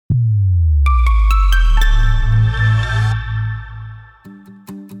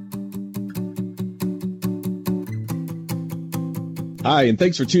Hi, and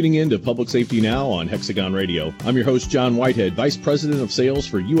thanks for tuning in to Public Safety Now on Hexagon Radio. I'm your host, John Whitehead, Vice President of Sales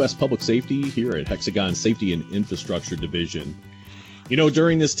for U.S. Public Safety here at Hexagon Safety and Infrastructure Division. You know,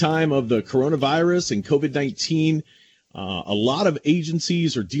 during this time of the coronavirus and COVID-19, a lot of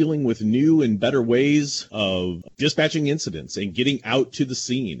agencies are dealing with new and better ways of dispatching incidents and getting out to the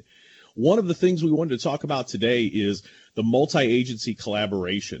scene. One of the things we wanted to talk about today is the multi-agency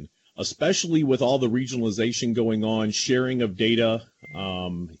collaboration, especially with all the regionalization going on, sharing of data,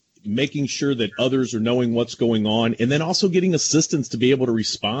 making sure that others are knowing what's going on, and then also getting assistance to be able to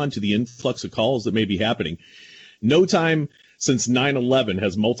respond to the influx of calls that may be happening. No time since 9/11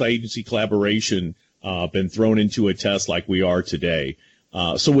 has multi-agency collaboration been thrown into a test like we are today.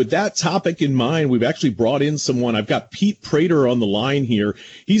 So with that topic in mind, we've actually brought in someone. I've got Pete Prater on the line here.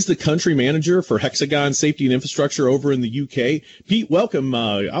 He's the country manager for Hexagon Safety and Infrastructure over in the UK. Pete, welcome.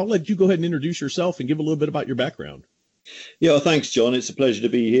 I'll let you go ahead and introduce yourself and give a little bit about your background. Yeah, well, thanks, John. It's a pleasure to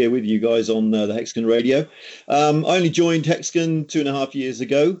be here with you guys on the Hexagon Radio. I only joined Hexagon 2.5 years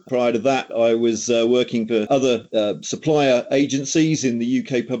ago. Prior to that, I was working for other supplier agencies in the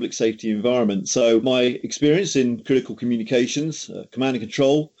UK public safety environment. So my experience in critical communications, command and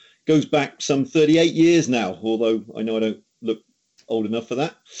control, goes back some 38 years now, although I know I don't look old enough for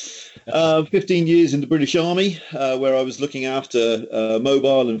that. 15 years in the British Army, where I was looking after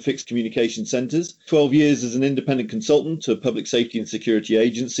mobile and fixed communication centres. 12 years as an independent consultant to public safety and security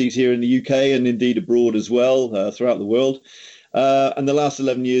agencies here in the UK and indeed abroad as well, throughout the world. And the last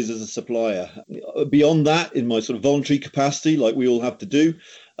 11 years as a supplier. Beyond that, in my sort of voluntary capacity, like we all have to do,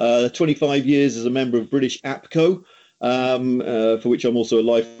 25 years as a member of British APCO, for which I'm also a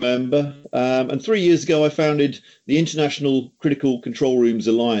life member. And 3 years ago, I founded the International Critical Control Rooms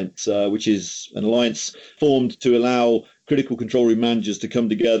Alliance, which is an alliance formed to allow critical control room managers to come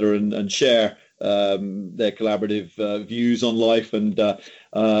together and share their collaborative views on life. And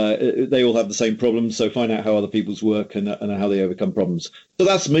they all have the same problems, so find out how other people's work and how they overcome problems. So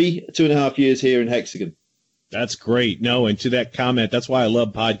that's me, 2.5 years here in Hexagon. That's great. No, and to that comment, that's why I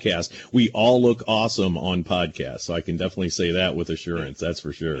love podcasts. We all look awesome on podcasts, so I can definitely say that with assurance. That's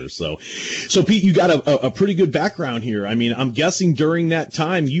for sure. So Pete, you got a pretty good background here. I mean, I'm guessing during that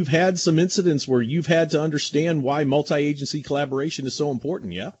time you've had some incidents where you've had to understand why multi-agency collaboration is so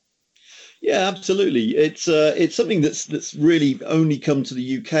important. Yeah. Yeah, absolutely. It's something that's really only come to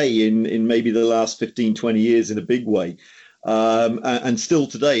the UK in maybe the last 15, 20 years in a big way, and still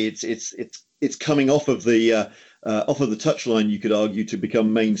today it's coming off of the touchline, you could argue, to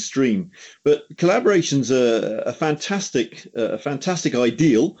become mainstream. But collaboration's a fantastic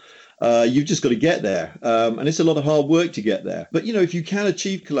ideal. You've just got to get there, and it's a lot of hard work to get there. But you know, if you can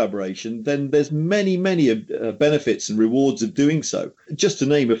achieve collaboration, then there's many benefits and rewards of doing so. Just to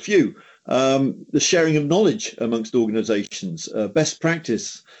name a few: the sharing of knowledge amongst organisations, best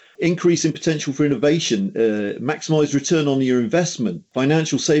practice, increase in potential for innovation, maximize return on your investment,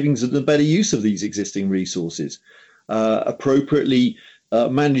 financial savings and the better use of these existing resources, appropriately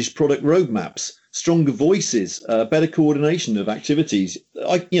managed product roadmaps, stronger voices, better coordination of activities.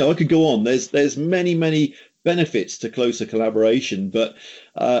 I could go on. There's many benefits to closer collaboration, but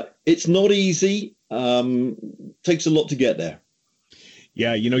it's not easy. Takes a lot to get there.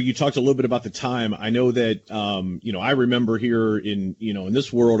 Yeah, you talked a little bit about the time. I know that, I remember here in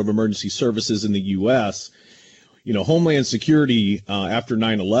this world of emergency services in the U.S., Homeland Security after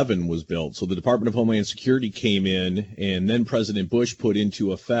 9/11 was built. So the Department of Homeland Security came in, and then President Bush put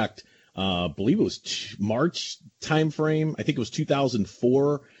into effect, I believe it was March timeframe. I think it was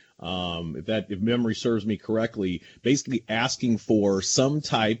 2004. If memory serves me correctly, basically asking for some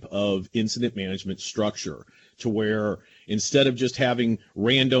type of incident management structure to where instead of just having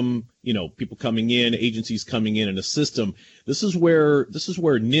random, people coming in, agencies coming in a system, this is where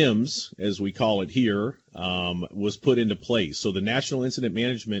NIMS, as we call it here, was put into place. So the National Incident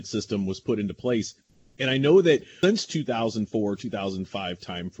Management System was put into place. And I know that since 2004, 2005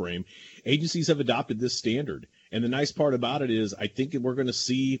 timeframe, agencies have adopted this standard. And the nice part about it is I think we're going to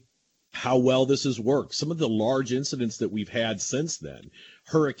see how well this has worked. Some of the large incidents that we've had since then,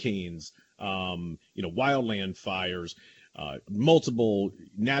 hurricanes, wildland fires, multiple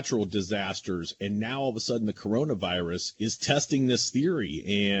natural disasters, and now all of a sudden the coronavirus is testing this theory.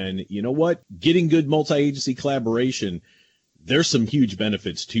 And you know what? Getting good multi-agency collaboration, there's some huge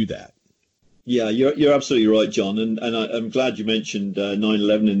benefits to that. Yeah, you're absolutely right, John, and I'm glad you mentioned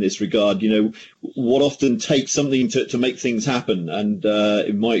 9/11 in this regard. What often takes something to make things happen, and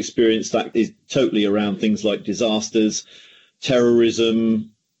in my experience, that is totally around things like disasters,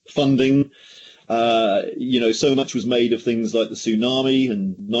 terrorism, funding. So much was made of things like the tsunami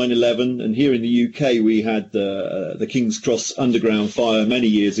and 9/11. And here in the UK, we had the King's Cross Underground fire many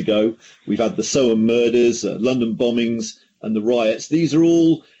years ago. We've had the Soham murders, London bombings, and the riots. These are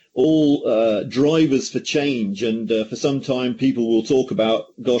all drivers for change. And for some time, people will talk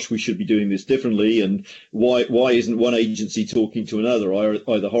about, gosh, we should be doing this differently. And why isn't one agency talking to another,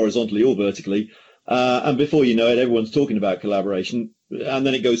 either horizontally or vertically? And before you know it, everyone's talking about collaboration, and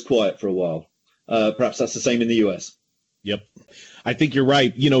then it goes quiet for a while. Perhaps that's the same in the US. Yep. I think you're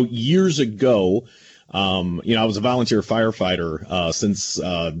right. Years ago, I was a volunteer firefighter since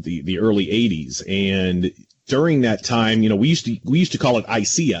the early 80s. And during that time, we used to call it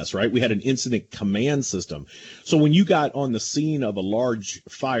ICS, right? We had an incident command system. So when you got on the scene of a large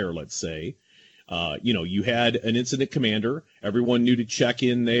fire, let's say, you had an incident commander. Everyone knew to check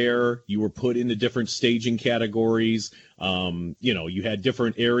in there. You were put into different staging categories. You had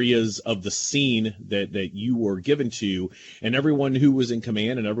different areas of the scene that you were given to, and everyone who was in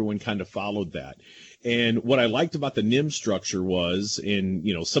command and everyone kind of followed that. And what I liked about the NIM structure was,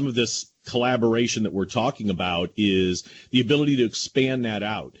 some of this collaboration that we're talking about is the ability to expand that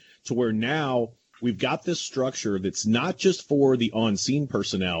out to where now we've got this structure that's not just for the on-scene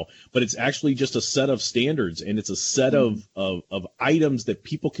personnel, but it's actually just a set of standards, and it's a set of items that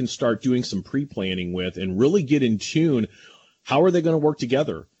people can start doing some pre-planning with and really get in tune. How are they going to work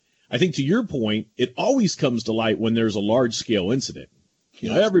together? I think to your point, it always comes to light when there's a large-scale incident.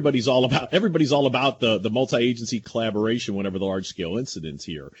 Everybody's all about the multi-agency collaboration whenever the large-scale incident's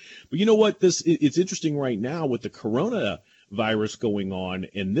here. But you know what? It's interesting right now with the coronavirus going on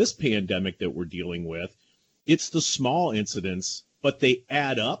and this pandemic that we're dealing with. It's the small incidents, but they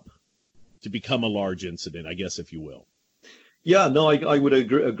add up to become a large incident, I guess, if you will. Yeah, no, I would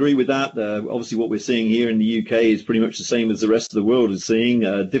agree with that. Obviously, what we're seeing here in the UK is pretty much the same as the rest of the world is seeing.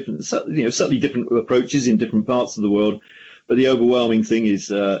 Certainly different approaches in different parts of the world. But the overwhelming thing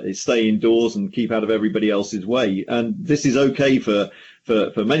is stay indoors and keep out of everybody else's way. And this is okay for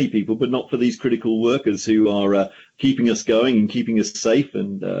many people, but not for these critical workers who are keeping us going and keeping us safe.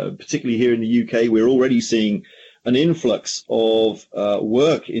 And particularly here in the UK, we're already seeing an influx of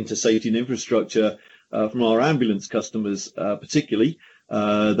work into safety and infrastructure from our ambulance customers, particularly.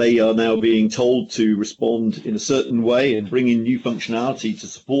 They are now being told to respond in a certain way and bring in new functionality to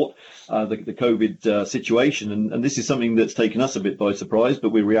support the COVID situation. And this is something that's taken us a bit by surprise,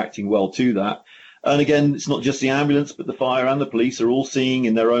 but we're reacting well to that. And again, it's not just the ambulance, but the fire and the police are all seeing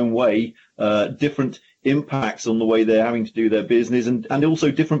in their own way different impacts on the way they're having to do their business, and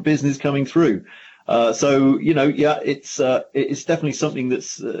also different business coming through. It's definitely something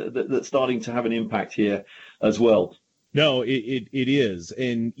that's starting to have an impact here as well. No, it is.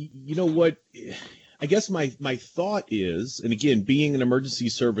 And you know what? I guess my thought is, and again, being an emergency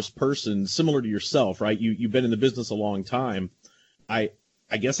service person, similar to yourself, right? You've been in the business a long time.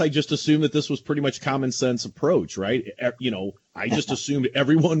 I guess I just assumed that this was pretty much common sense approch, right? I just assumed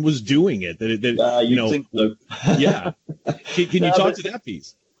everyone was doing it. Think so. Yeah. Can you talk to that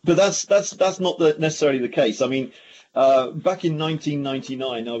piece? But that's not necessarily the case. I mean, back in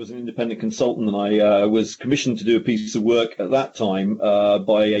 1999, I was an independent consultant, and I was commissioned to do a piece of work at that time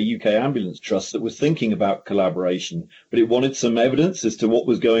by a UK ambulance trust that was thinking about collaboration, but it wanted some evidence as to what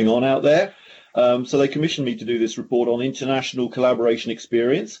was going on out there. So they commissioned me to do this report on international collaboration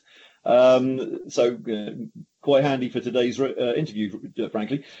experience. Quite handy for today's interview,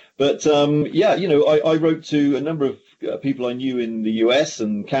 frankly. But I wrote to a number of people I knew in the US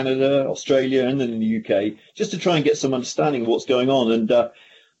and Canada, Australia, and then in the UK, just to try and get some understanding of what's going on. And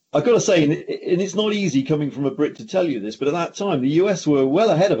I've got to say, and it's not easy coming from a Brit to tell you this, but at that time, the US were well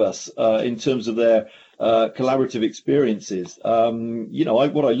ahead of us in terms of their collaborative experiences.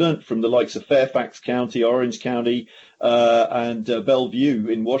 What I learned from the likes of Fairfax County, Orange County, and Bellevue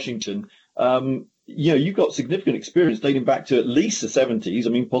in Washington, you've got significant experience dating back to at least the 70s. I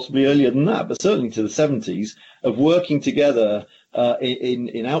mean, possibly earlier than that, but certainly to the 70s of working together in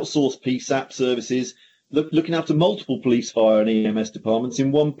outsourced PSAP services, looking after multiple police, fire, and EMS departments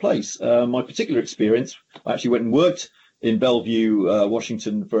in one place. My particular experience, I actually went and worked in Bellevue,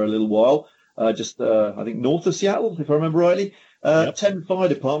 Washington for a little while. I think north of Seattle, if I remember rightly, 10 fire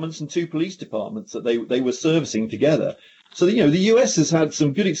departments and 2 police departments that they were servicing together. So, the US has had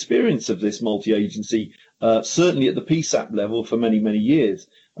some good experience of this multi-agency, certainly at the PSAP level for many, many years.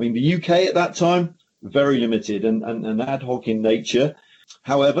 I mean, the UK at that time, very limited and ad hoc in nature.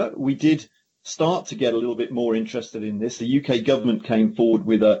 However, we did start to get a little bit more interested in this. The UK government came forward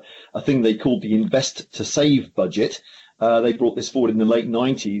with a thing they called the Invest to Save budget. They brought this forward in the late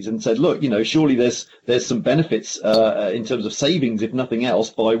 90s and said, look, surely there's some benefits in terms of savings, if nothing else,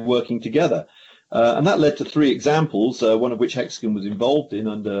 by working together. And that led to three examples, one of which Hexagon was involved in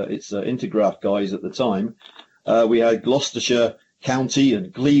under its Intergraph guys at the time. We had Gloucestershire County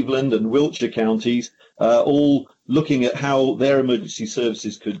and Cleveland and Wiltshire counties all looking at how their emergency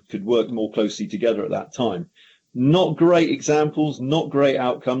services could work more closely together at that time. Not great examples, not great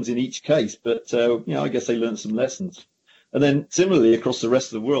outcomes in each case, but I guess they learned some lessons. And then similarly across the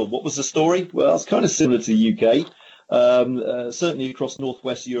rest of the world, what was the story? Well, it's kind of similar to the UK, certainly across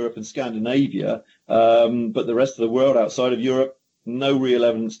Northwest Europe and Scandinavia, but the rest of the world outside of Europe, no real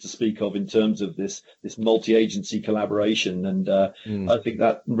evidence to speak of in terms of this multi-agency collaboration, and I think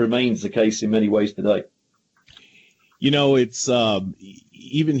that remains the case in many ways today. It's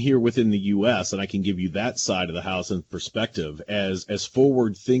even here within the U.S., and I can give you that side of the house in perspective as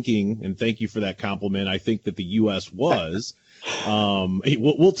forward thinking, and thank you for that compliment. I think that the U.S. was,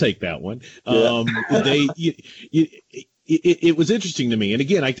 we'll take that one. It was interesting to me. And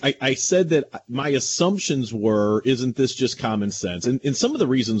again, I said that my assumptions were, isn't this just common sense? And some of the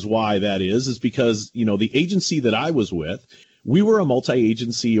reasons why that is because, the agency that I was with, we were a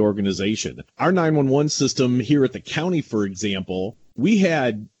multi-agency organization. Our 911 system here at the county, for example, we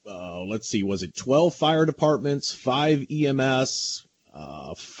had, was it 12 fire departments, 5 EMS,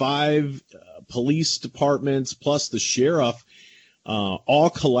 5 police departments, plus the sheriff, all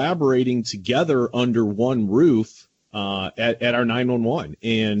collaborating together under one roof at our 911.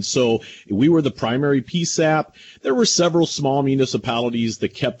 And so we were the primary PSAP. There were several small municipalities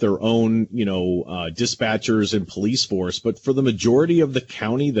that kept their own, dispatchers and police force. But for the majority of the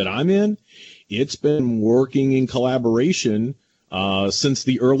county that I'm in, it's been working in collaboration since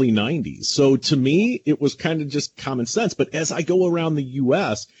the early 90s. So to me, it was kind of just common sense. But as I go around the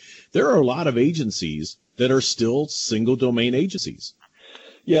U.S., there are a lot of agencies that are still single domain agencies.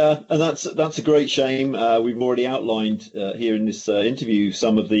 Yeah, and that's a great shame. We've already outlined here in this interview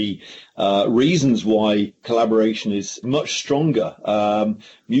some of the reasons why collaboration is much stronger.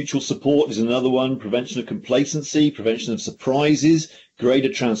 Mutual support is another one, prevention of complacency, prevention of surprises,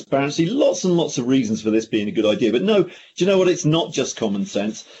 greater transparency, lots and lots of reasons for this being a good idea. But no, do you know what? It's not just common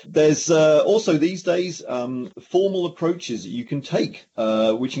sense. There's also these days formal approaches that you can take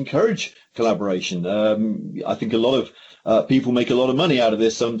which encourage collaboration. I think a lot of people make a lot of money out of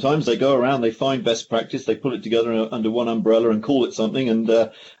this sometimes. They go around, they find best practice, they put it together under one umbrella and call it something, and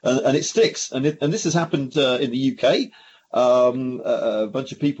it sticks. And this has happened in the UK. A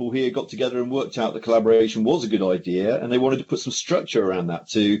bunch of people here got together and worked out that collaboration was a good idea, and they wanted to put some structure around that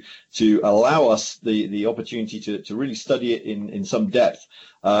to allow us the opportunity to really study it in some depth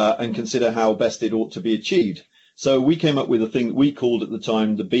and consider how best it ought to be achieved. So we came up with a thing that we called at the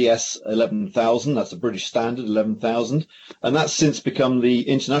time the BS 11,000. That's the British standard 11,000. And that's since become the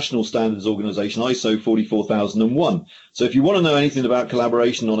International Standards Organization, ISO 44001. So if you want to know anything about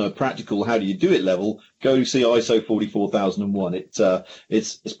collaboration on a practical how do you do it level, go to see ISO 44001.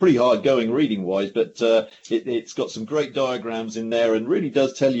 It's pretty hard going reading wise, but it's got some great diagrams in there and really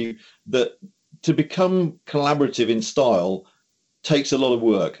does tell you that to become collaborative in style takes a lot of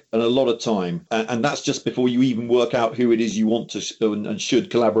work and a lot of time, and that's just before you even work out who it is you want to and should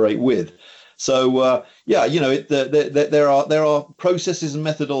collaborate with. So there are processes and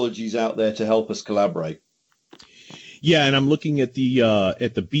methodologies out there to help us collaborate. Yeah, and I'm looking at the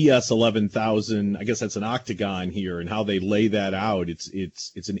BS 11,000. I guess that's an octagon here, and how they lay that out.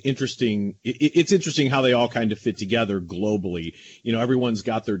 It's interesting how they all kind of fit together globally. Everyone's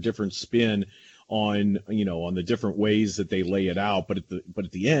got their different spin on the different ways that they lay it out, but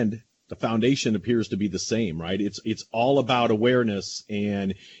at the end, the foundation appears to be the same, right? It's all about awareness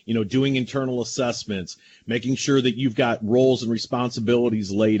and doing internal assessments, making sure that you've got roles and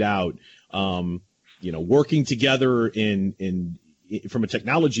responsibilities laid out, working together in from a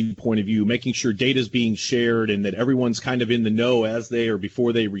technology point of view, making sure data is being shared and that everyone's kind of in the know as they or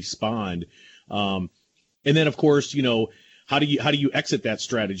before they respond, and then of course How do you exit that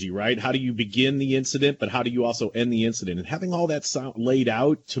strategy, right? How do you begin the incident, but how do you also end the incident? And having all that laid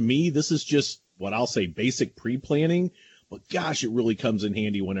out, to me, this is just what I'll say basic pre-planning. But gosh, it really comes in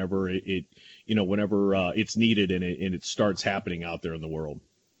handy whenever it's needed and it starts happening out there in the world.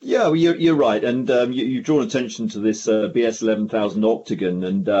 Yeah, well, you're right, and you've drawn attention to this BS 11,000 octagon,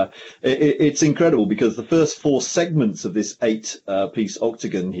 and it's incredible because the first 4 segments of this 8-piece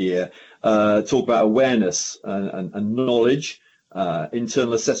octagon here talk about awareness and knowledge,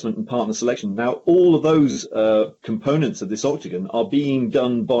 internal assessment and partner selection. Now, all of those components of this octagon are being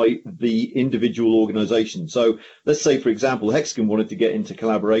done by the individual organization. So let's say, for example, Hexagon wanted to get into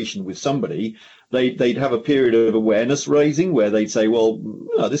collaboration with somebody. they'd have a period of awareness raising where they'd say, well,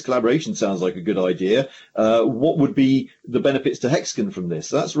 this collaboration sounds like a good idea. What would be the benefits to Hexagon from this?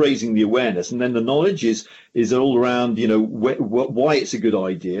 So that's raising the awareness. And then the knowledge is all around, why it's a good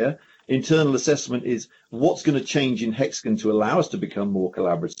idea. Internal assessment is what's going to change in Hexagon to allow us to become more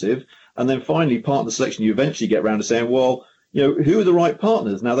collaborative. And then finally, partner selection, you eventually get around to saying, well, who are the right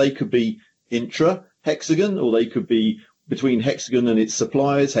partners? Now, they could be intra-Hexagon, or they could be between Hexagon and its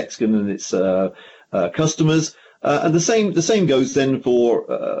suppliers, Hexagon and its customers. And the same goes then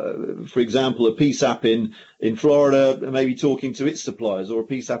for example, a PSAP in Florida maybe talking to its suppliers, or a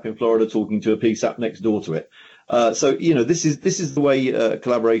PSAP in Florida talking to a PSAP next door to it. So this is the way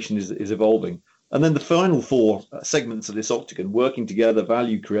collaboration is evolving. And then the final four segments of this octagon, working together,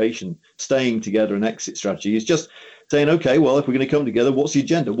 value creation, staying together, and exit strategy, is just saying, okay, well, if we're going to come together, what's the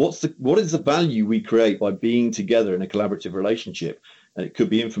agenda? What is the value we create by being together in a collaborative relationship? And it could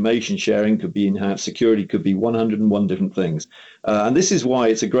be information sharing, could be enhanced security, could be 101 different things. And this is why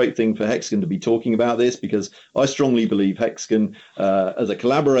it's a great thing for Hexagon to be talking about this, because I strongly believe Hexagon, as a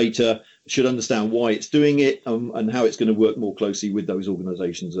collaborator, should understand why it's doing it and how it's going to work more closely with those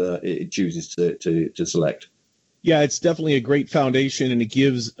organizations it chooses to select. Yeah, it's definitely a great foundation, and it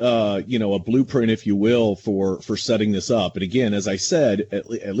gives a blueprint, if you will, for setting this up. And again, as I said,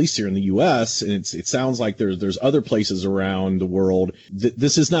 at least here in the U.S., and it sounds like there's other places around the world,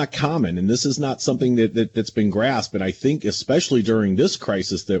 this is not common, and this is not something that's been grasped. And I think especially during this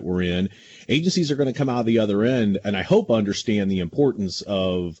crisis that we're in, agencies are going to come out the other end, and I hope understand the importance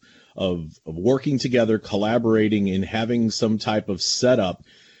of working together, collaborating, and having some type of setup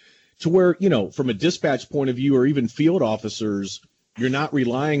to where, from a dispatch point of view, or even field officers, you're not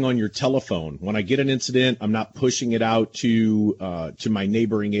relying on your telephone. When I get an incident, I'm not pushing it out to my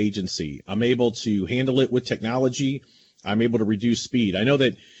neighboring agency. I'm able to handle it with technology. I'm able to reduce speed. I know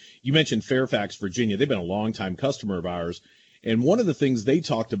that you mentioned Fairfax, Virginia. They've been a longtime customer of ours. And one of the things they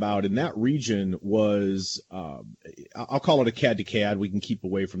talked about in that region was, I'll call it a CAD to CAD. We can keep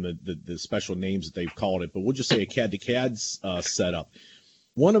away from the special names that they've called it, but we'll just say a CAD to CAD setup.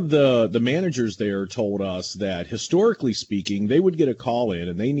 One of the managers there told us that historically speaking, they would get a call in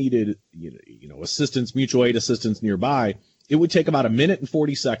and they needed, assistance, mutual aid assistance nearby. It would take about 1 minute and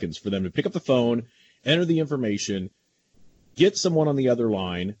 40 seconds for them to pick up the phone, enter the information, get someone on the other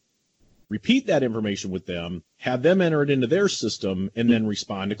line, repeat that information with them, have them enter it into their system, and then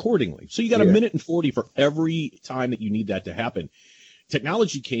respond accordingly. So you got 1 minute and 40 for every time that you need that to happen.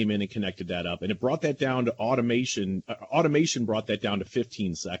 Technology came in and connected that up, and it brought that down to automation. Automation brought that down to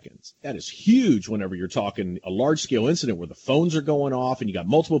 15 seconds. That is huge whenever you're talking a large-scale incident where the phones are going off and you got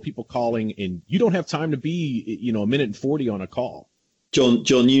multiple people calling, and you don't have time to be, 1 minute and 40 on a call. John,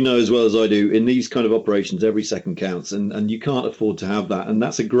 you know as well as I do, in these kind of operations, every second counts, and you can't afford to have that. And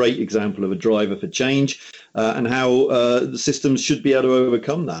that's a great example of a driver for change and how the systems should be able to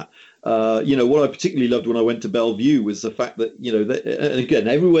overcome that. What I particularly loved when I went to Bellevue was the fact that, and again,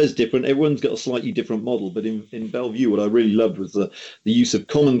 everywhere's different. Everyone's got a slightly different model. But in Bellevue, what I really loved was the use of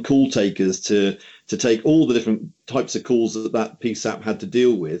common call takers to take all the different types of calls that PSAP had to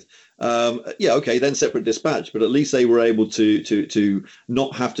deal with. Then separate dispatch, but at least they were able to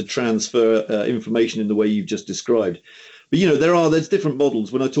not have to transfer information in the way you've just described. But, there's different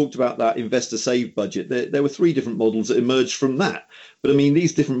models. When I talked about that investor save budget, there were 3 different models that emerged from that. But I mean,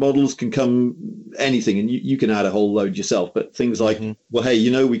 these different models can come anything, and you can add a whole load yourself. But things like, well,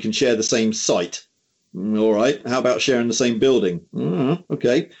 hey, we can share the same site. All right. How about sharing the same building?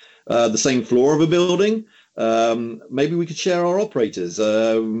 Okay. The same floor of a building. Maybe we could share our operators.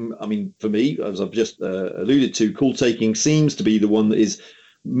 For me, as I've just alluded to, call taking seems to be the one that is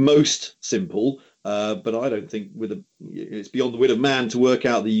most simple. But I don't think it's beyond the wit of man to work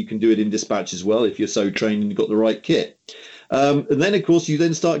out that you can do it in dispatch as well if you're so trained and you've got the right kit. And then, of course, you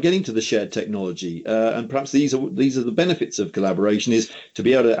then start getting to the shared technology. And perhaps these are the benefits of collaboration, is to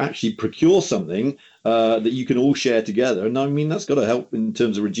be able to actually procure something that you can all share together. And I mean, that's got to help in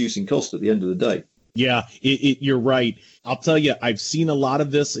terms of reducing cost at the end of the day. Yeah, you're right. I'll tell you, I've seen a lot of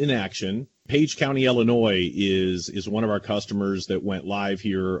this in action. Page County, Illinois is one of our customers that went live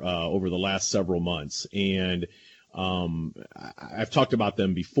here over the last several months. And I've talked about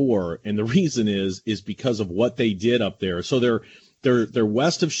them before, and the reason is because of what they did up there. So they're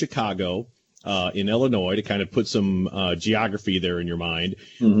west of Chicago in Illinois, to kind of put some geography there in your mind.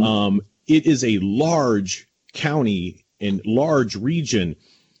 It is a large county and large region.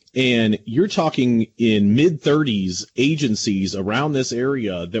 And you're talking in mid-30s agencies around this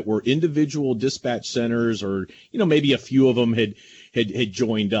area that were individual dispatch centers, or, maybe a few of them had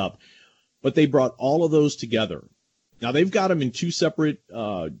joined up. But they brought all of those together. Now they've got them in two separate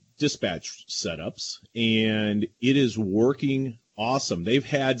dispatch setups, and it is working awesome. They've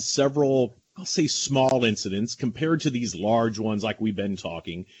had several, I'll say, small incidents compared to these large ones like we've been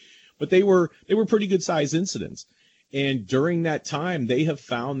talking, but they were pretty good sized incidents. And during that time, they have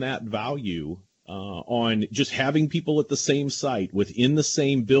found that value on just having people at the same site within the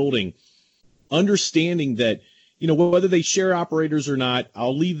same building, understanding that, whether they share operators or not,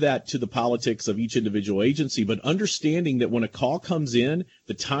 I'll leave that to the politics of each individual agency, but understanding that when a call comes in,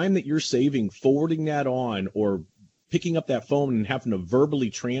 the time that you're saving forwarding that on or picking up that phone and having to verbally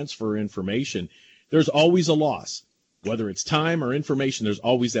transfer information, there's always a loss. Whether it's time or information, there's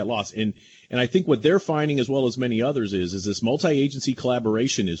always that loss. And I think what they're finding, as well as many others, is this multi-agency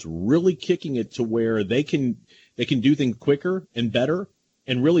collaboration is really kicking it to where they can do things quicker and better,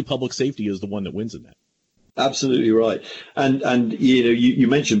 and really public safety is the one that wins in that. Absolutely right. And you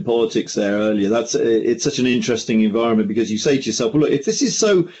mentioned politics there earlier. It's such an interesting environment, because you say to yourself, well, look, if this is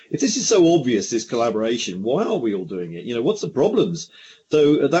so obvious, this collaboration, why are we all doing it? What's the problems?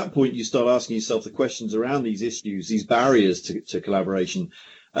 So at that point, you start asking yourself the questions around these issues, these barriers to collaboration.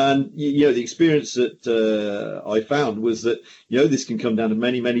 And, the experience that I found was that, this can come down to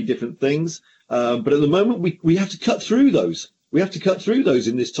many, many different things. But at the moment, we have to cut through those. We have to cut through those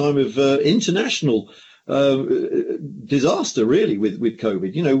in this time of international disaster, really, with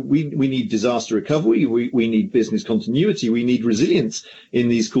COVID. We need disaster recovery. We need business continuity. We need resilience in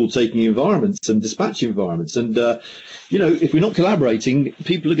these call-taking environments and dispatch environments. And, if we're not collaborating,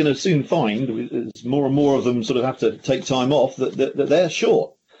 people are going to soon find, as more and more of them sort of have to take time off, that they're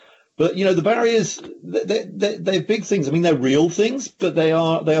short. But, the barriers, they're big things. I mean, they're real things, but they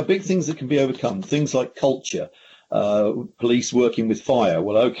are big things that can be overcome. Things like culture. Police working with fire.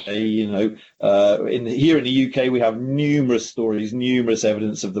 Well, okay, here in the UK, we have numerous stories, numerous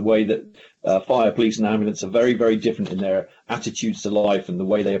evidence of the way that fire, police and ambulance are very, very different in their attitudes to life and the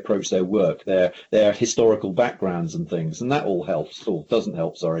way they approach their work, their historical backgrounds and things. And that all helps, or doesn't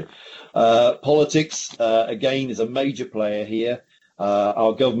help, sorry. Politics, again, is a major player here.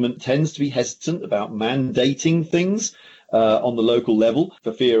 Our government tends to be hesitant about mandating things on the local level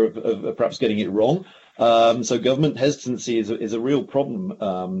for fear of perhaps getting it wrong. So government hesitancy is a real problem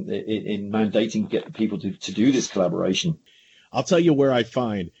in mandating get people to do this collaboration. I'll tell you where I've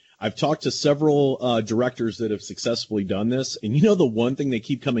talked to several directors that have successfully done this, and the one thing they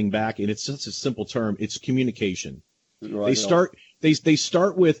keep coming back, and it's just a simple term, it's communication. Right. They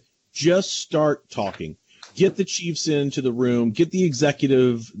start with just start talking. Get the chiefs into the room, get the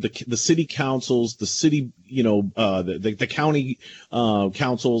executive, the city councils, the city, the county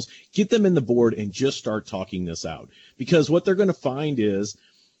councils, get them in the board and just start talking this out. Because what they're going to find is,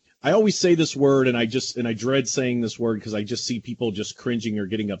 I always say this word, and I dread saying this word because I just see people just cringing or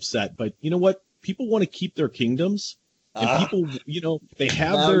getting upset. But you know what? People want to keep their kingdoms, and people, they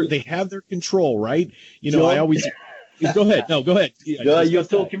have their control, right? I always. Go ahead. No, go ahead. You're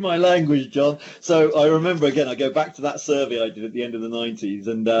talking my language, John. So I remember, again, I go back to that survey I did at the end of the 90s,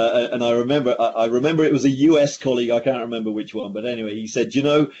 and I remember it was a US colleague, I can't remember which one, but anyway, he said,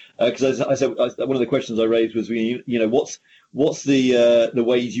 because I said one of the questions I raised was, what's the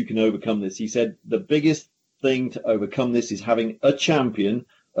ways you can overcome this? He said the biggest thing to overcome this is having a champion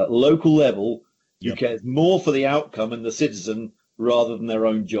at local level who cares more for the outcome and the citizen rather than their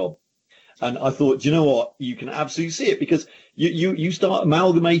own job. And I thought, you know what? You can absolutely see it, because you start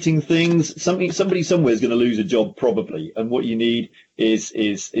amalgamating things. Somebody somewhere is going to lose a job probably, and what you need is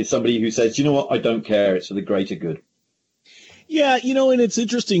somebody who says, you know what? I don't care. It's for the greater good. Yeah, and it's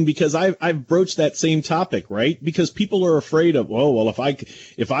interesting because I've broached that same topic, right? Because people are afraid of,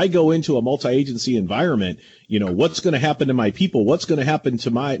 if I go into a multi-agency environment, what's going to happen to my people? What's going to happen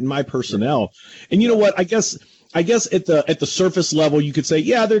to my personnel? And you know what? I guess at the surface level, you could say,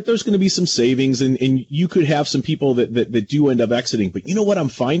 yeah, there's going to be some savings, and you could have some people that do end up exiting. But you know what I'm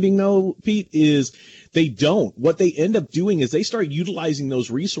finding, though, Pete, is they don't. What they end up doing is they start utilizing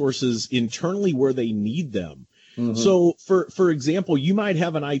those resources internally where they need them. Mm-hmm. So, for example, you might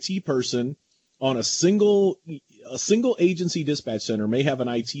have an IT person on a single agency dispatch center may have an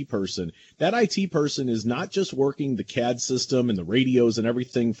IT person. That IT person is not just working the CAD system and the radios and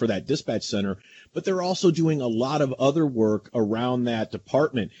everything for that dispatch center, but they're also doing a lot of other work around that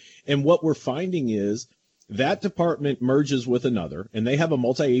department. And what we're finding is that department merges with another, and they have a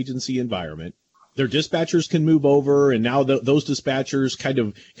multi-agency environment. Their dispatchers can move over, and now those dispatchers kind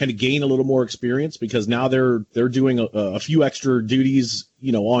of gain a little more experience because now they're doing a few extra duties,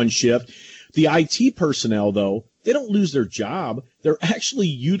 on shift. The IT personnel, though, they don't lose their job. They're actually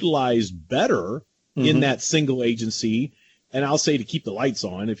utilized better in that single agency and I'll say to keep the lights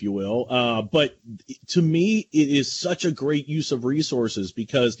on, if you will. But to me, it is such a great use of resources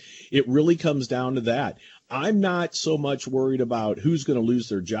because it really comes down to that. I'm not so much worried about who's going to lose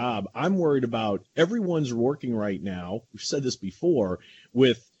their job. I'm worried about everyone's working right now. We've said this before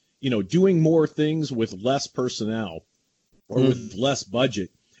with, doing more things with less personnel or with less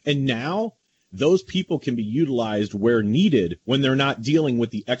budget. And now those people can be utilized where needed when they're not dealing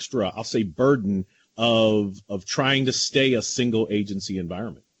with the extra, I'll say, burden of trying to stay a single agency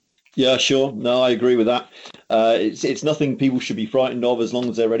environment. Yeah, sure. No, I agree with that. It's nothing people should be frightened of as long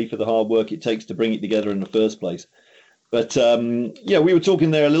as they're ready for the hard work it takes to bring it together in the first place. But we were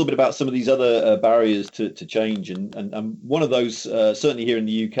talking there a little bit about some of these other barriers to change, and one of those certainly here in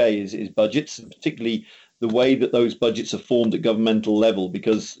the UK is budgets, and particularly the way that those budgets are formed at governmental level,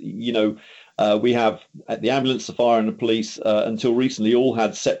 because we have the ambulance, the fire and the police until recently all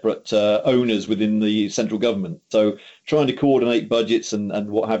had separate owners within the central government. So trying to coordinate budgets and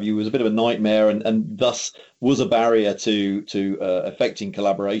what have you was a bit of a nightmare and thus was a barrier to affecting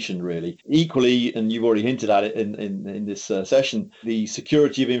collaboration, really. Equally, and you've already hinted at it in this session, the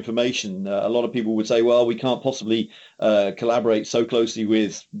security of information. A lot of people would say, well, we can't possibly collaborate so closely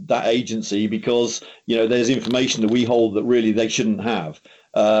with that agency because, there's information that we hold that really they shouldn't have.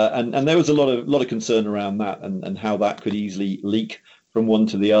 And there was a lot of concern around that and how that could easily leak from one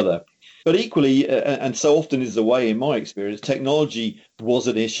to the other. But equally, and so often is the way in my experience, technology was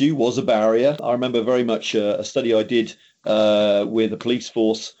an issue, was a barrier. I remember very much a study I did with a police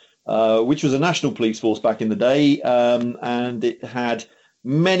force, which was a national police force back in the day, and it had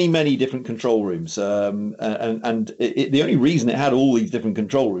many, many different control rooms. The only reason it had all these different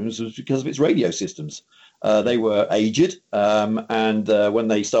control rooms was because of its radio systems. They were aged, and when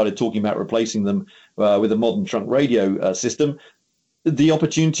they started talking about replacing them with a modern trunk radio system, the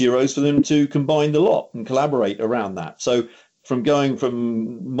opportunity arose for them to combine the lot and collaborate around that. So from going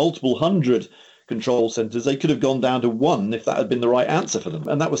from multiple hundred control centers, they could have gone down to one if that had been the right answer for them.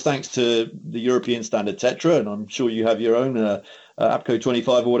 And that was thanks to the European standard Tetra, and I'm sure you have your own APCO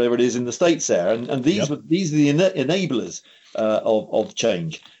 25 or whatever it is in the States there. And these are the enablers of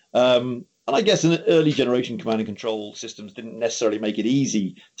change. And I guess in early generation command and control systems didn't necessarily make it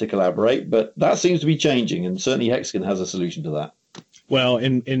easy to collaborate, but that seems to be changing, and certainly Hexagon has a solution to that. Well,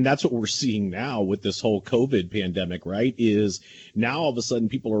 and that's what we're seeing now with this whole COVID pandemic, right? Is now all of a sudden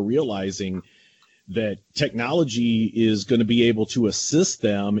people are realizing that technology is going to be able to assist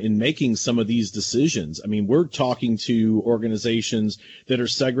them in making some of these decisions. I mean, we're talking to organizations that are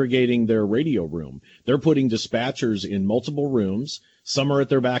segregating their radio room. They're putting dispatchers in multiple rooms. Some are at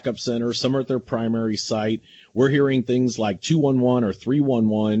their backup center, some are at their primary site. We're hearing things like 211 or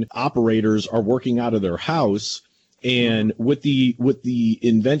 311 operators are working out of their house. And with the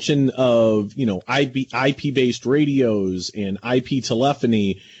invention of, IP-based radios and IP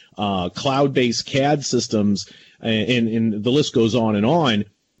telephony, cloud-based CAD systems, and the list goes on,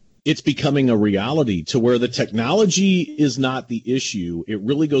 it's becoming a reality to where the technology is not the issue. It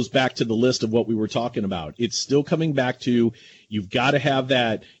really goes back to the list of what we were talking about. It's still coming back to you've got to have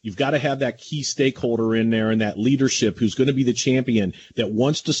that key stakeholder in there and that leadership who's going to be the champion that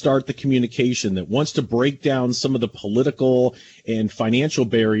wants to start the communication, that wants to break down some of the political and financial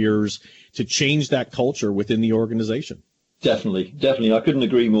barriers to change that culture within the organization. Definitely. I couldn't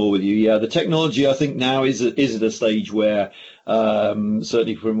agree more with you. Yeah, the technology, I think now is at a stage where,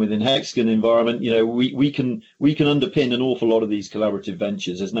 certainly from within Hexagon environment, we can underpin an awful lot of these collaborative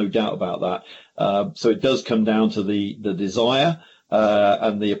ventures. There's no doubt about that. So it does come down to the desire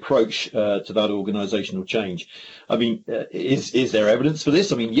and the approach to that organizational change. I mean, is there evidence for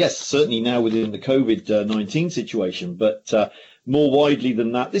this? I mean, yes, certainly now within the COVID-19 situation, but more widely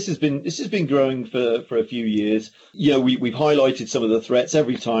than that, this has been growing for a few years. We've highlighted some of the threats.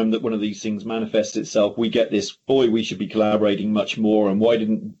 Every time that one of these things manifests itself, we get this, boy, we should be collaborating much more, and why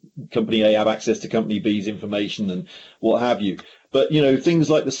didn't company A have access to company B's information and what have you. But, things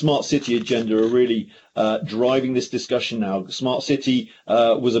like the smart city agenda are really driving this discussion now. Smart city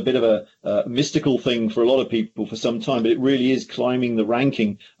was a bit of a mystical thing for a lot of people for some time, but it really is climbing the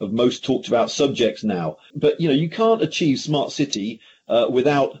ranking of most talked about subjects now. But, you can't achieve smart city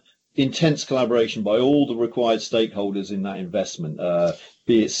without intense collaboration by all the required stakeholders in that investment,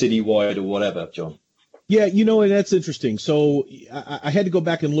 be it citywide or whatever, John. Yeah, and that's interesting. So I had to go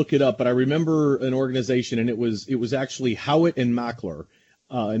back and look it up, but I remember an organization, and it was actually Howitt and Mackler,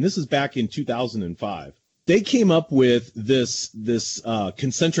 and this is back in 2005. they came up with this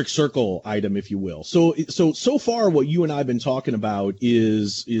concentric circle item, if you will. So far, what you and I have been talking about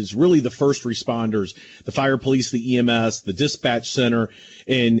is really the first responders, the fire, police, the EMS, the dispatch center,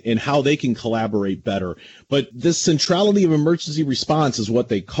 and how they can collaborate better. But this centrality of emergency response is what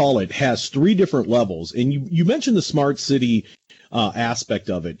they call it, has 3 different levels. And you mentioned the smart city aspect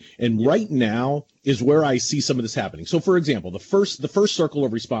of it. And right now is where I see some of this happening. So, for example, the first circle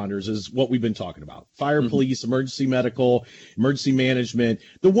of responders is what we've been talking about: fire, police, emergency medical, emergency management,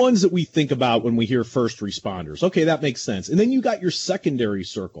 the ones that we think about when we hear first responders. Okay, that makes sense. And then you got your secondary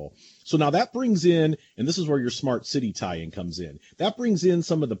circle. So now that brings in, and this is where your smart city tie-in comes in, that brings in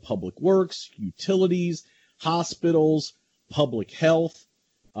some of the public works, utilities, hospitals, public health,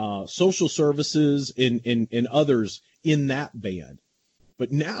 social services, and others in that band.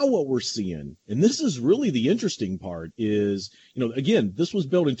 But now what we're seeing, and this is really the interesting part, is, again, this was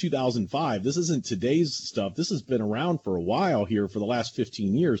built in 2005. This isn't today's stuff. This has been around for a while here for the last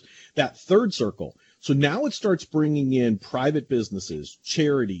 15 years, that third circle. So now it starts bringing in private businesses,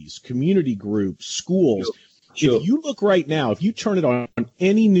 charities, community groups, schools. Sure. If you look right now, if you turn it on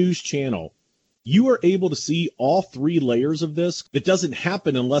any news channel, you are able to see all 3 layers of this. It doesn't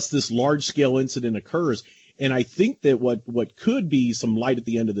happen unless this large-scale incident occurs. And I think that what could be some light at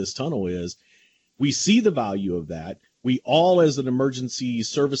the end of this tunnel is we see the value of that. We all, as an emergency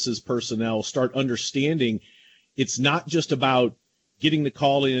services personnel, start understanding it's not just about getting the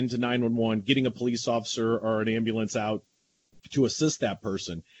call in to 911, getting a police officer or an ambulance out to assist that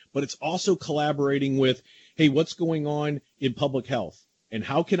person, but it's also collaborating with, hey, what's going on in public health? And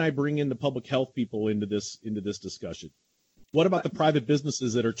how can I bring in the public health people into this discussion? What about the private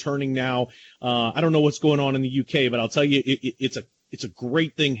businesses that are turning now? I don't know what's going on in the UK, but I'll tell you, it's a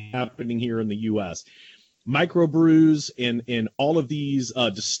great thing happening here in the US. Microbrews and all of these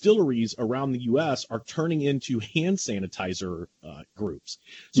distilleries around the US are turning into hand sanitizer groups.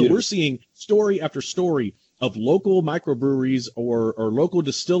 So We're seeing story after story of local microbreweries or local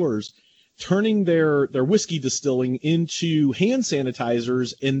distillers turning their whiskey distilling into hand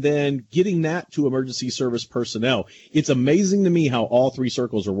sanitizers and then getting that to emergency service personnel. It's amazing to me how all 3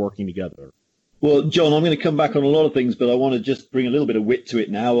 circles are working together. Well, John, I'm going to come back on a lot of things, but I want to just bring a little bit of wit to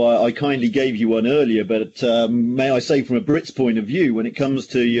it now. I kindly gave you one earlier, but may I say, from a Brit's point of view, when it comes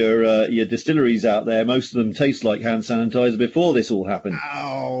to your distilleries out there, most of them taste like hand sanitizer before this all happened.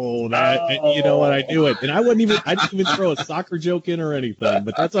 You know what? I knew it, and I didn't even throw a soccer joke in or anything,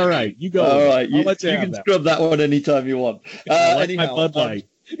 but that's all right. You go. All right, you can scrub that one anytime you want. Anyhow, my Bud Light.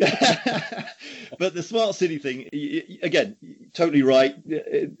 But the smart city thing, again, totally right.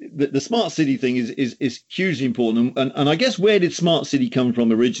 The smart city thing is hugely important. And I guess, where did smart city come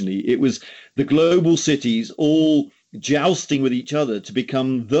from originally? It was the global cities all jousting with each other to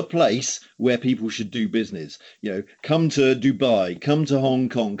become the place where people should do business. Come to Dubai, come to Hong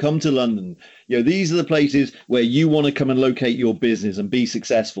Kong, come to London. These are the places where you want to come and locate your business and be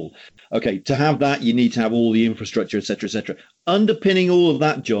successful. Okay, to have that, you need to have all the infrastructure, et cetera, et cetera. Underpinning all of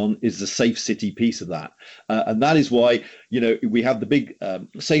that, John, is the safe city piece of that. And that is why, we have the big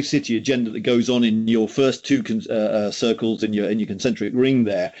safe city agenda that goes on in your first 2 circles in your concentric ring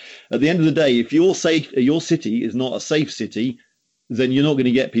there. At the end of the day, if your city is not a safe city, then you're not going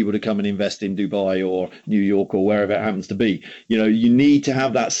to get people to come and invest in Dubai or New York or wherever it happens to be. You need to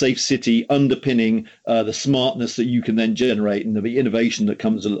have that safe city underpinning the smartness that you can then generate and the innovation that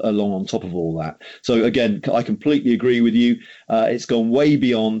comes along on top of all that. So again, I completely agree with you. It's gone way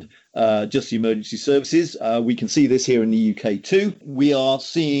beyond just the emergency services. We can see this here in the UK too. We are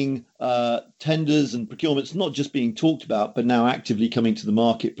seeing tenders and procurements not just being talked about, but now actively coming to the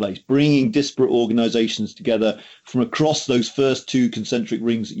marketplace, bringing disparate organizations together from across those first 2 concentric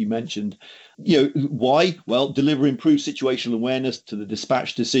rings that you mentioned. Why? Well, deliver improved situational awareness to the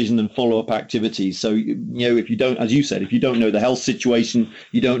dispatch decision and follow-up activities. So, if you don't, as you said, if you don't know the health situation,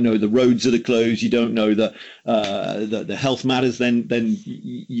 you don't know the roads that are closed, you don't know the health matters, then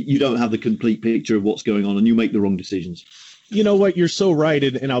you don't have the complete picture of what's going on, and you make the wrong decisions. You know what? You're so right.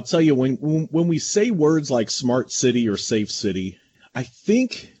 And I'll tell you, when we say words like smart city or safe city, I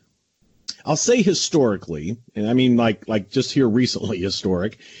think I'll say historically, and I mean like just here recently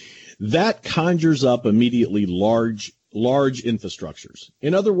historic, that conjures up immediately large infrastructures.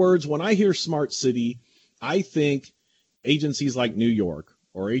 In other words, when I hear smart city, I think agencies like New York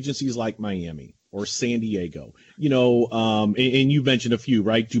or agencies like Miami or San Diego, and you mentioned a few,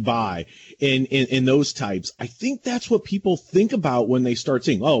 right? Dubai and those types. I think that's what people think about when they start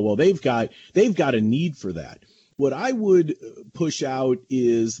saying, oh, well, they've got a need for that. What I would push out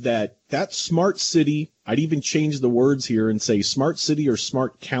is that smart city, I'd even change the words here and say smart city or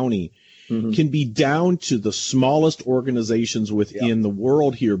smart county, can be down to the smallest organizations within the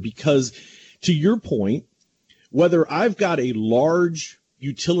world here. Because to your point, whether I've got a large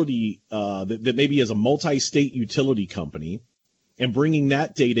utility that maybe is a multi-state utility company and bringing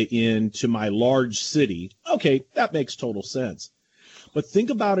that data into my large city, okay, that makes total sense. But think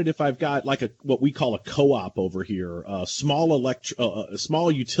about it if I've got like what we call a co-op over here, a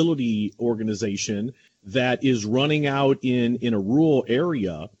small utility organization that is running out in a rural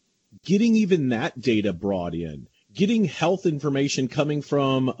area, getting even that data brought in, getting health information coming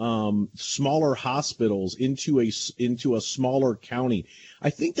from smaller hospitals into a smaller county. I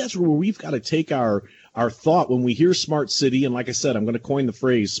think that's where we've got to take our thought when we hear smart city. And like I said, I'm going to coin the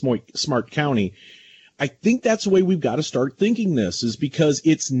phrase smart county. I think that's the way we've got to start thinking this, is because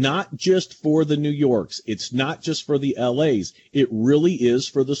it's not just for the New Yorks. It's not just for the LAs. It really is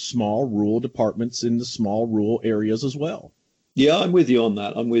for the small rural departments in the small rural areas as well. Yeah, I'm with you on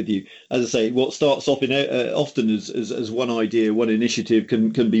that. I'm with you. As I say, what starts off in often as one idea, one initiative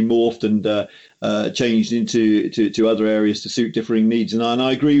can be morphed and changed into other areas to suit differing needs. And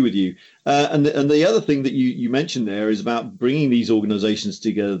I agree with you. And the other thing that you mentioned there is about bringing these organisations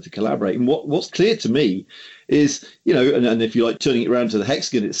together to collaborate. And what's clear to me is, and if you like turning it around to the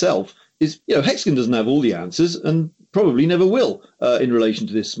Hexagon itself, is Hexagon doesn't have all the answers and probably never will in relation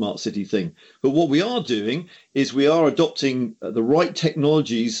to this smart city thing. But what we are doing is we are adopting the right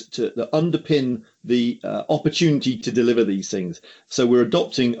technologies that underpin the opportunity to deliver these things. So we're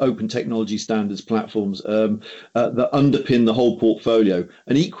adopting open technology standards platforms that underpin the whole portfolio.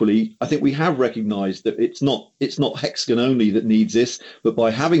 And equally, I think we have recognized that it's not Hexagon only that needs this, but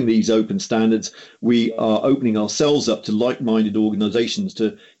by having these open standards, we are opening ourselves up to like-minded organizations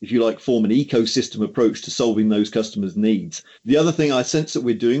to, if you like, form an ecosystem approach to solving those customers' needs. The other thing I sense that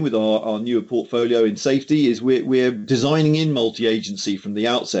we're doing with our newer portfolio in safety is we're designing in multi-agency from the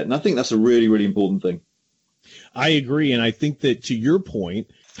outset. And I think that's a really, really important thing. I agree. And I think that, to your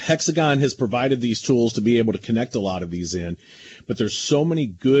point, Hexagon has provided these tools to be able to connect a lot of these in. But there's so many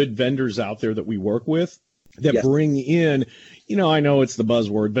good vendors out there that we work with that bring in, I know it's the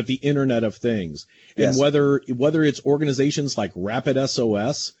buzzword, but the Internet of Things. And whether it's organizations like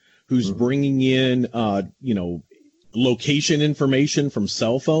RapidSOS, who's bringing in, location information from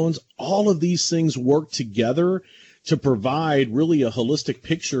cell phones, all of these things work together to provide really a holistic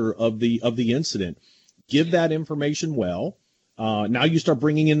picture of the incident. Give that information well. Now you start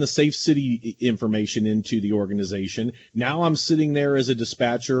bringing in the safe city information into the organization. Now I'm sitting there as a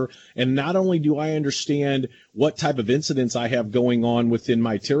dispatcher, and not only do I understand what type of incidents I have going on within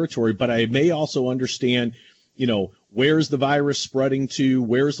my territory, but I may also understand, where's the virus spreading to?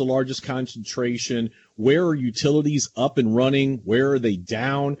 Where's the largest concentration? Where are utilities up and running? Where are they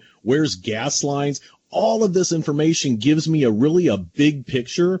down? Where's gas lines? All of this information gives me a big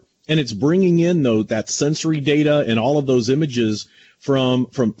picture, and it's bringing in that sensory data and all of those images from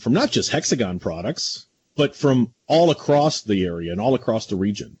not just Hexagon products, but from all across the area and all across the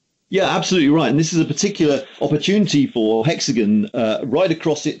region. Yeah, absolutely right. And this is a particular opportunity for Hexagon right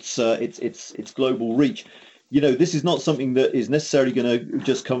across its global reach. This is not something that is necessarily going to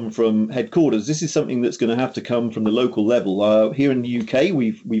just come from headquarters. This is something that's going to have to come from the local level. Here in the UK,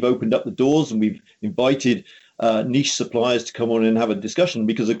 we've opened up the doors and we've invited niche suppliers to come on and have a discussion,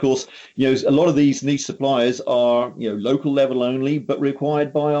 because, of course, a lot of these niche suppliers are local level only, but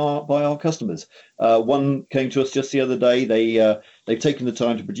required by our customers. One came to us just the other day. They've taken the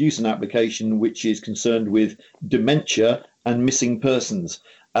time to produce an application which is concerned with dementia and missing persons.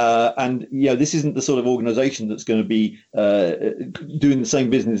 This isn't the sort of organization that's going to be doing the same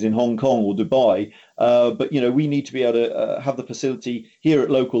business in Hong Kong or Dubai. But we need to be able to have the facility here at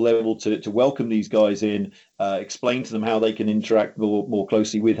local level to welcome these guys in, explain to them how they can interact more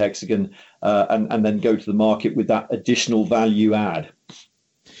closely with Hexagon, and then go to the market with that additional value add.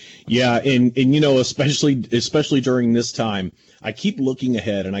 Yeah, and especially during this time, I keep looking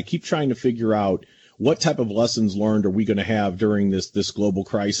ahead and I keep trying to figure out what type of lessons learned are we going to have during this global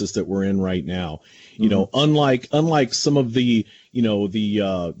crisis that we're in right now? Unlike some of the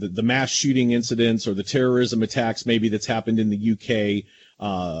the mass shooting incidents or the terrorism attacks maybe that's happened in the UK,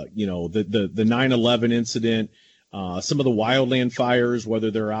 the 9/11 incident, some of the wildland fires, whether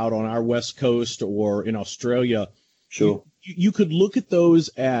they're out on our west coast or in Australia. Sure. You could look at those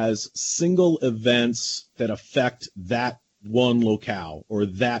as single events that affect that one locale or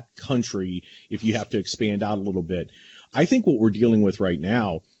that country if you have to expand out a little bit. I think what we're dealing with right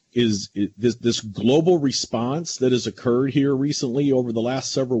now is this global response that has occurred here recently over the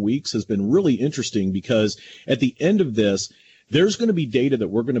last several weeks has been really interesting, because at the end of this, there's going to be data that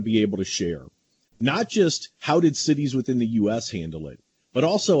we're going to be able to share. Not just how did cities within the U.S. handle it, but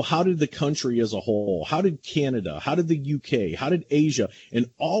also how did the country as a whole, how did Canada, how did the UK, how did Asia, and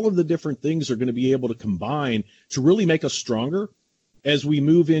all of the different things are going to be able to combine to really make us stronger as we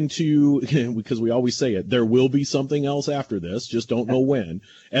move into, because we always say it, there will be something else after this, just don't know when.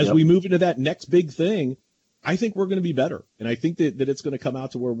 As we move into that next big thing, I think we're going to be better. And I think that it's going to come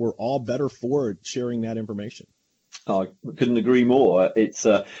out to where we're all better for sharing that information. I couldn't agree more. It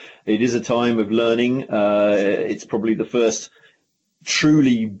is a time of learning. It's probably the first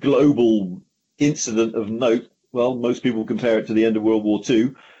truly global incident of note. Well, most people compare it to the end of World War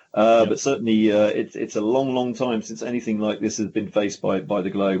II. But certainly it's a long, long time since anything like this has been faced by the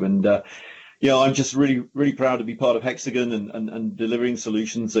globe. And, I'm just really, really proud to be part of Hexagon and delivering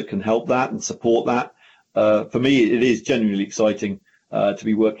solutions that can help that and support that. For me, it is genuinely exciting to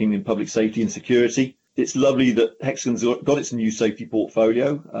be working in public safety and security. It's lovely that Hexagon's got its new safety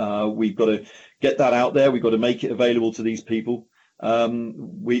portfolio. We've got to get that out there. We've got to make it available to these people.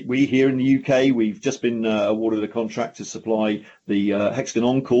 We here in the UK, we've just been awarded a contract to supply the Hexagon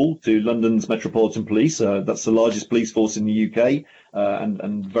On Call to London's Metropolitan Police. That's the largest police force in the UK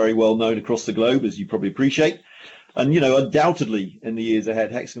and very well known across the globe, as you probably appreciate. And, undoubtedly in the years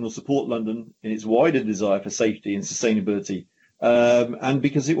ahead, Hexagon will support London in its wider desire for safety and sustainability. And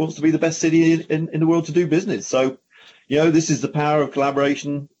because it wants to be the best city in the world to do business. So, this is the power of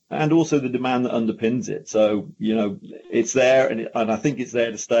collaboration and also the demand that underpins it. So, it's there and I think it's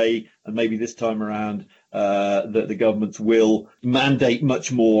there to stay. And maybe this time around that the governments will mandate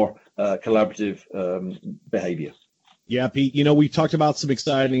much more collaborative behavior. Yeah, Pete, we've talked about some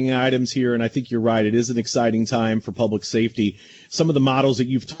exciting items here, and I think you're right. It is an exciting time for public safety. Some of the models that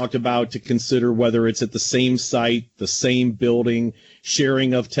you've talked about to consider, whether it's at the same site, the same building,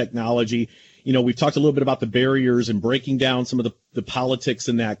 sharing of technology. We've talked a little bit about the barriers and breaking down some of the politics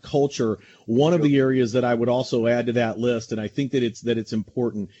in that culture. One of the areas that I would also add to that list, and I think that it's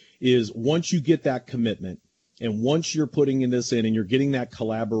important, is once you get that commitment and once you're putting this in and you're getting that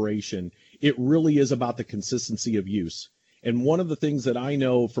collaboration, it really is about the consistency of use. And one of the things that I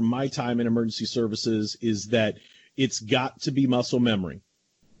know from my time in emergency services is that it's got to be muscle memory.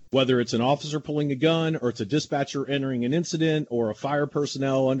 Whether it's an officer pulling a gun or it's a dispatcher entering an incident or a fire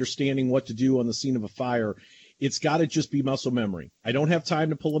personnel understanding what to do on the scene of a fire, it's got to just be muscle memory. I don't have time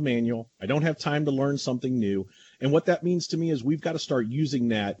to pull a manual. I don't have time to learn something new. And what that means to me is we've got to start using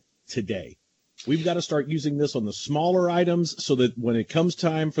that today. We've got to start using this on the smaller items so that when it comes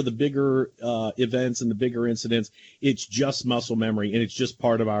time for the bigger events and the bigger incidents, it's just muscle memory and it's just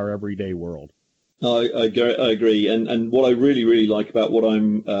part of our everyday world. I agree. And what I really, really like about what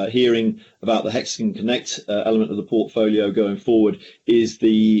I'm hearing about the Hexagon Connect element of the portfolio going forward is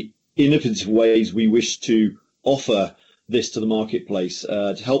the innovative ways we wish to offer this to the marketplace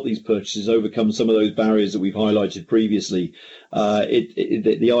to help these purchases overcome some of those barriers that we've highlighted previously.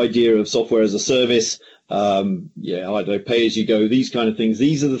 The idea of software as a service, I don't know, pay as you go, these kind of things.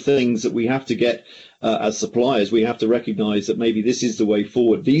 These are the things that we have to get as suppliers. We have to recognize that maybe this is the way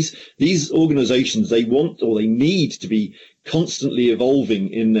forward. These organizations, they want or they need to be constantly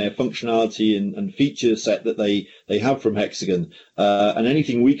evolving in their functionality and feature set that they have from Hexagon. And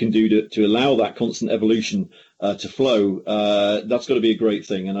anything we can do to allow that constant evolution to flow, that's got to be a great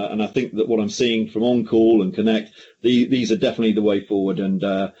thing. And I think that what I'm seeing from On Call and Connect, these are definitely the way forward.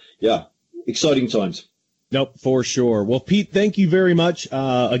 And exciting times. Nope, for sure. Well, Pete, thank you very much.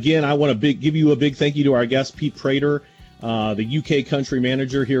 Again, I want to give you a big thank you to our guest, Pete Prater, the UK country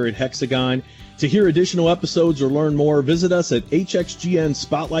manager here at Hexagon. To hear additional episodes or learn more, visit us at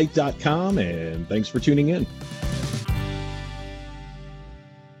hxgnspotlight.com. And thanks for tuning in.